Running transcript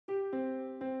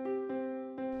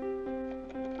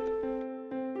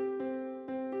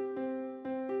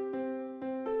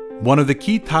One of the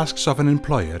key tasks of an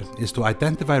employer is to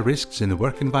identify risks in the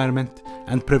work environment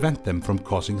and prevent them from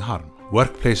causing harm.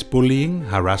 Workplace bullying,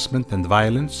 harassment and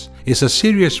violence is a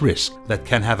serious risk that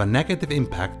can have a negative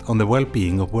impact on the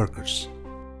well-being of workers.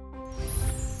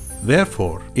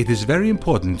 Therefore, it is very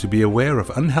important to be aware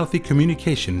of unhealthy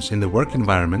communications in the work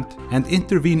environment and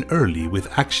intervene early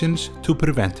with actions to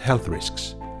prevent health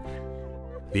risks.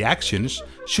 The actions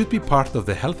should be part of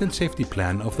the health and safety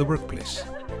plan of the workplace.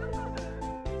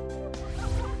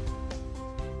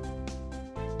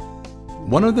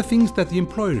 One of the things that the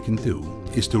employer can do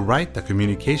is to write a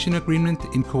communication agreement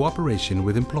in cooperation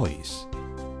with employees.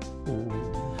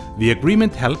 The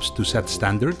agreement helps to set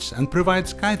standards and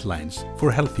provides guidelines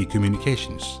for healthy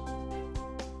communications.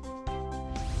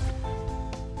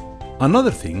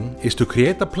 Another thing is to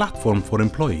create a platform for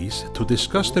employees to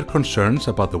discuss their concerns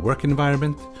about the work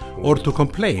environment or to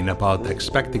complain about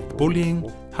expected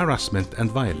bullying, harassment and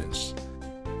violence.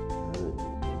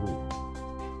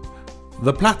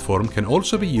 The platform can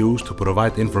also be used to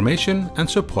provide information and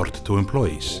support to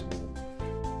employees.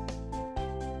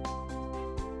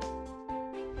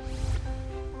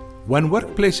 When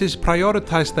workplaces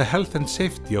prioritize the health and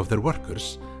safety of their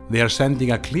workers, they are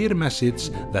sending a clear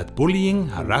message that bullying,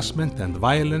 harassment and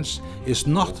violence is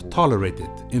not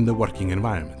tolerated in the working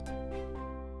environment.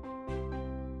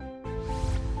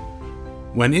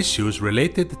 When issues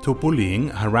related to bullying,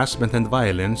 harassment and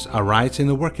violence arise in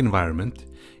the work environment,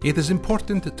 it is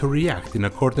important to react in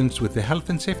accordance with the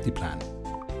health and safety plan.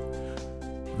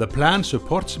 The plan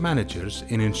supports managers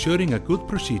in ensuring a good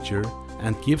procedure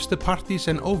and gives the parties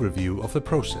an overview of the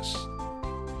process.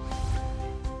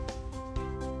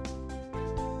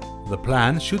 The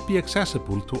plan should be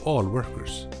accessible to all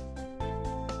workers.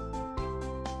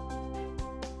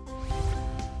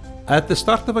 At the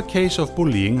start of a case of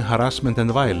bullying, harassment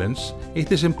and violence, it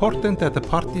is important that the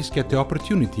parties get the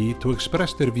opportunity to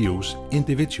express their views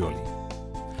individually.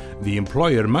 The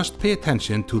employer must pay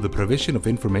attention to the provision of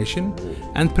information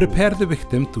and prepare the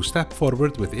victim to step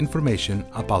forward with information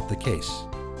about the case.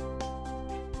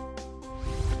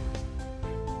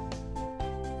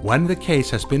 When the case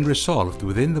has been resolved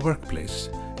within the workplace,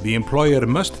 the employer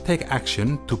must take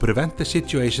action to prevent the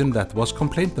situation that was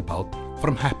complained about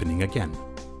from happening again.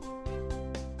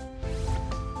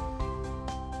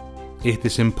 It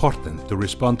is important to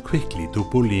respond quickly to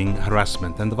bullying,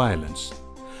 harassment and violence,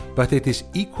 but it is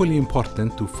equally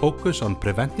important to focus on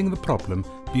preventing the problem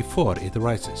before it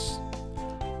arises.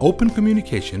 Open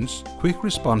communications, quick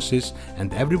responses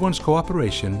and everyone's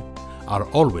cooperation are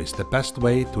always the best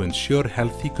way to ensure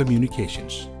healthy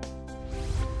communications.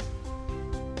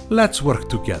 Let's work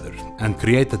together and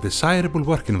create a desirable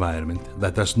work environment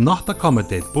that does not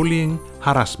accommodate bullying,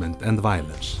 harassment and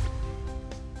violence.